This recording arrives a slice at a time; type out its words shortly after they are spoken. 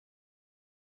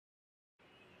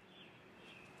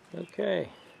Okay,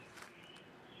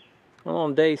 I'm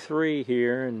on day 3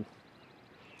 here, and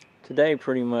today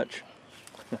pretty much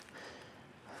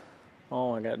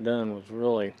all I got done was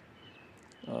really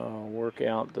work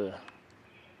out the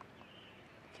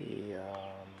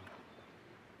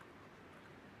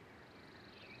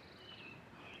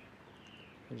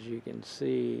as you can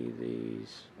see,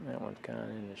 that one's kind of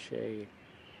in the shade.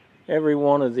 Every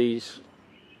one of these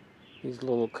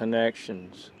little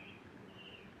connections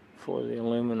for the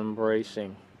aluminum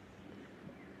bracing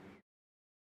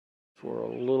were a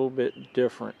little bit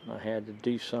different. I had to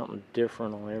do something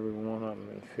different on every one of them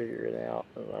and figure it out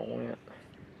as I went.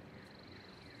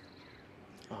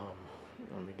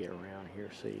 Let me get around here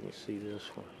so you can see this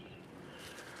one.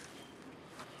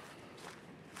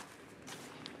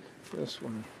 This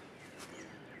one,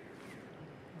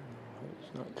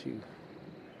 it's not too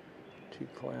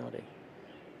cloudy.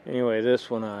 Anyway,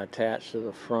 this one I attached to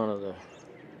the front of the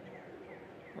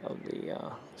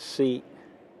seat.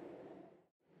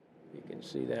 You can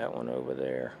see that one over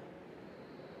there.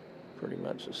 Pretty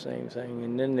much the same thing.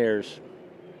 And then there's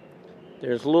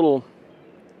little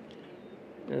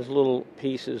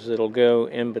pieces that'll go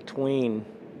in between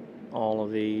all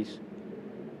of these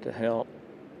to help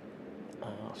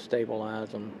stabilize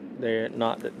them. They're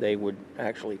not that they would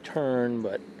actually turn,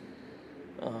 but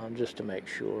just to make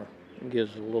sure. It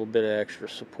gives a little bit of extra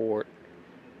support.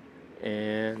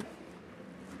 And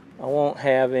I won't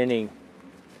have any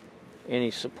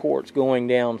supports going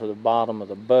down to the bottom of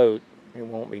the boat. It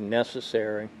won't be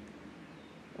necessary.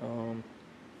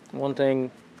 One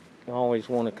thing you always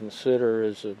want to consider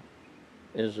is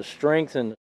the strength in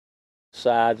the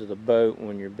sides of the boat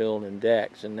when you're building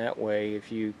decks, and that way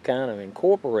if you kind of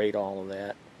incorporate all of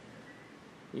that,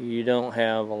 you don't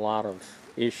have a lot of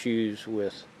issues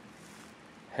with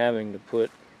having to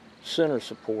put center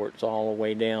supports all the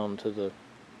way down to the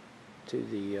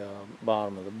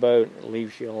bottom of the boat. It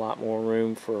leaves you a lot more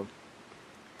room for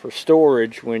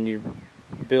storage when you're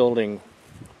building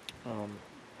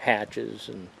hatches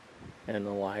and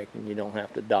the like, and you don't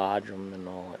have to dodge them and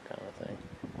all that kind of thing.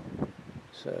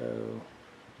 So,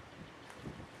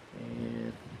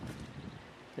 and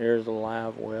there's the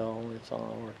live well. It's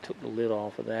all. I took the lid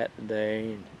off of that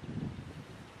today and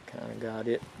kind of got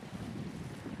it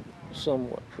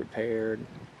somewhat prepared.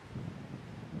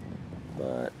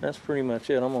 But that's pretty much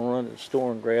it. I'm gonna run to the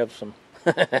store and grab some.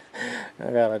 I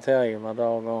gotta tell you, my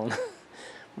doggone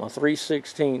my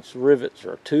 3/16 rivets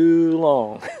are too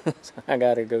long. So I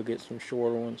gotta go get some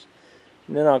shorter ones.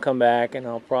 And then I'll come back and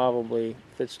I'll probably,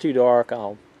 if it's too dark,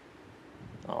 I'll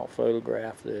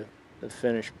photograph the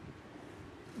finished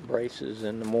braces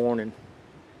in the morning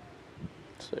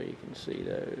so you can see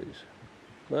those.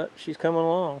 But she's coming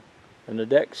along, and the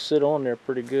decks sit on there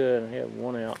pretty good. I have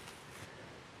one out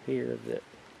here that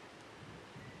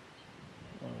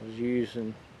I was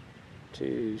using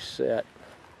to set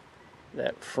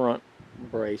that front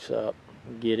brace up,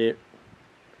 get it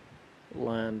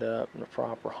lined up in the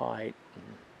proper height.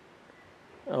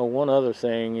 Oh, one other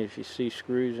thing, if you see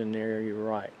screws in there, you're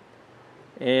right.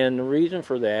 And the reason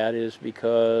for that is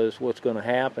because what's going to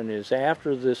happen is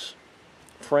after this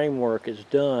framework is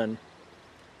done,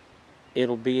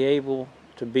 it'll be able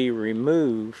to be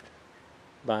removed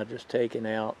by just taking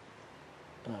out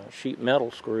sheet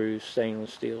metal screws,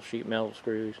 stainless steel sheet metal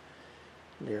screws.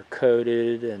 They're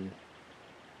coated, and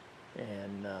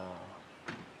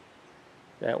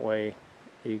that way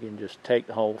you can just take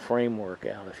the whole framework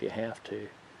out if you have to.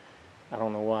 I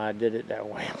don't know why I did it that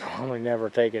way. I'll probably never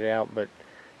take it out, but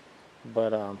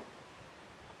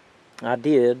I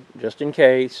did just in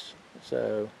case.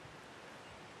 So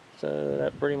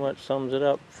that pretty much sums it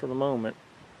up for the moment.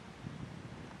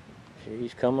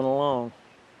 She's coming along.